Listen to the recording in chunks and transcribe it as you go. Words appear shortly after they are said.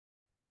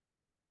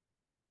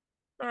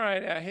All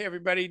right. Hey,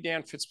 everybody.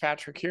 Dan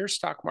Fitzpatrick here,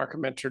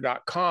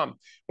 stockmarketmentor.com.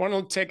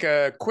 Want to take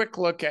a quick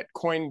look at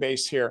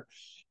Coinbase here.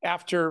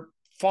 After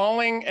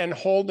falling and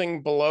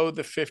holding below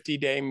the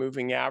 50-day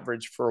moving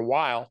average for a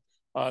while,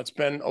 it's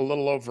been a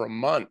little over a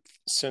month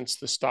since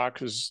the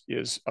stock is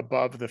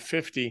above the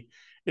 50.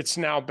 It's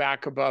now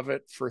back above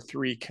it for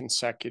 3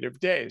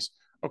 consecutive days.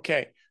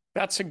 Okay,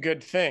 that's a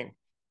good thing.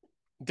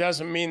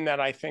 Doesn't mean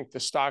that I think the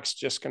stock's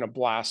just going to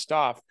blast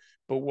off,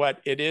 but what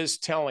it is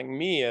telling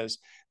me is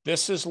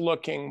this is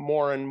looking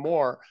more and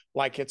more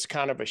like it's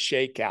kind of a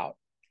shakeout,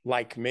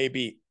 like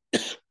maybe,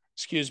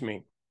 excuse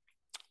me,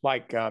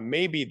 like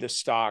maybe the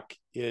stock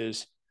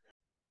is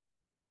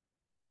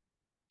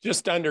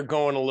just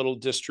undergoing a little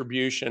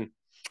distribution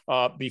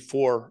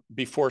before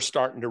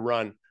starting to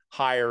run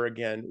higher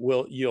again.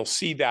 You'll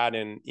see that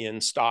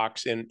in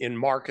stocks in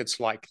markets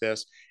like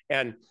this,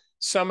 and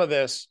some of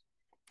this.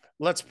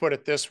 Let's put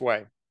it this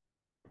way.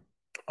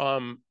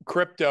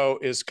 Crypto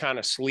is kind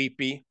of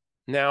sleepy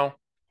now.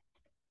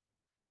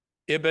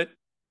 IBIT,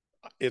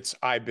 it's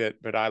IBIT,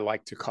 but I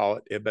like to call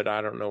it IBIT.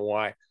 I don't know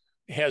why.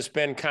 It has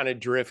been kind of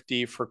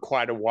drifty for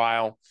quite a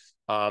while.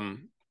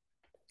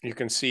 You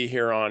can see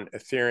here on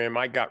Ethereum,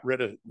 I got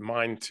rid of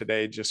mine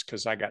today just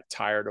because I got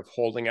tired of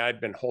holding.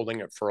 I'd been holding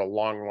it for a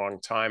long, long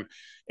time.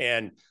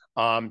 And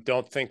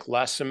don't think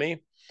less of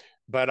me,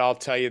 but I'll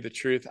tell you the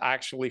truth, I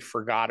actually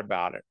forgot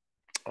about it.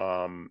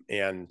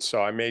 And so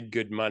I made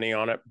good money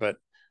on it, but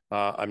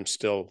I'm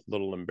still a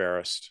little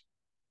embarrassed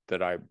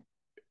that I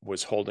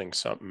was holding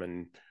something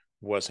and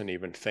wasn't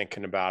even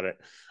thinking about it.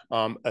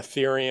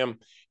 Ethereum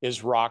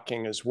is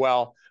rocking as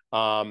well.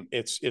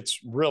 It's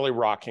really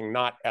rocking,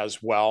 not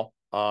as well.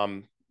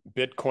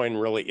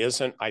 Bitcoin really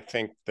isn't. I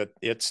think that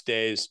its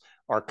days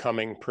are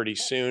coming pretty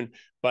soon,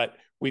 but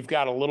we've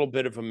got a little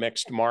bit of a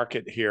mixed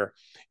market here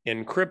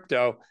in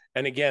crypto.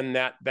 And again,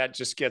 that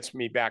just gets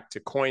me back to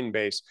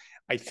Coinbase.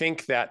 I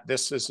think that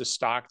this is a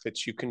stock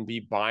that you can be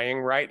buying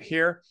right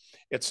here.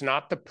 It's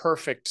not the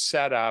perfect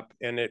setup,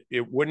 and it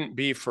wouldn't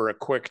be for a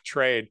quick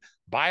trade.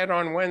 Buy it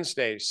on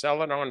Wednesday,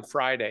 sell it on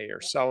Friday, or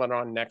sell it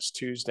on next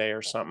Tuesday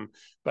or something.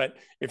 But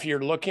if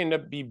you're looking to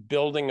be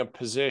building a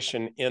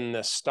position in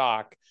this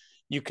stock,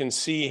 you can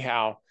see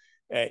how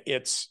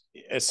it's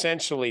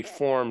essentially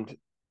formed.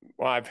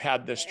 Well, I've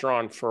had this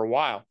drawn for a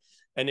while,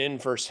 an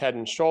inverse head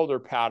and shoulder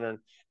pattern,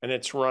 and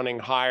it's running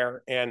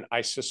higher. And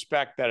I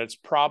suspect that it's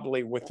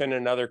probably within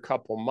another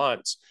couple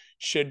months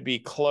should be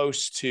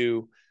close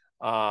to,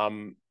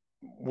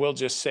 we'll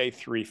just say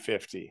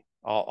 350.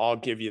 I'll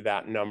give you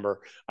that number.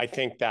 I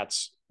think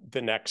that's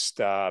the next,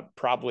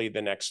 probably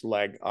the next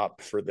leg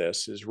up for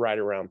this is right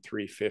around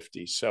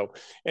 350. So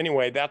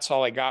anyway, that's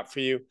all I got for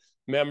you.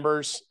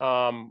 Members,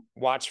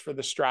 watch for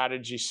the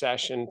strategy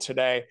session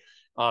today.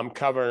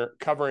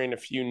 Covering a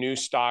few new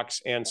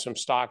stocks and some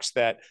stocks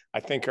that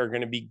I think are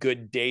going to be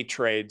good day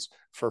trades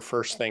for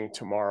first thing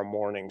tomorrow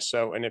morning.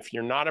 So, and if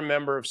you're not a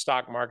member of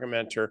Stock Market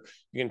Mentor,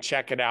 you can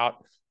check it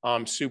out.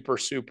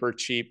 Super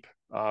cheap,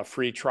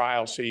 free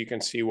trial, so you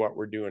can see what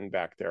we're doing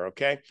back there.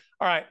 Okay.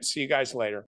 All right. See you guys later.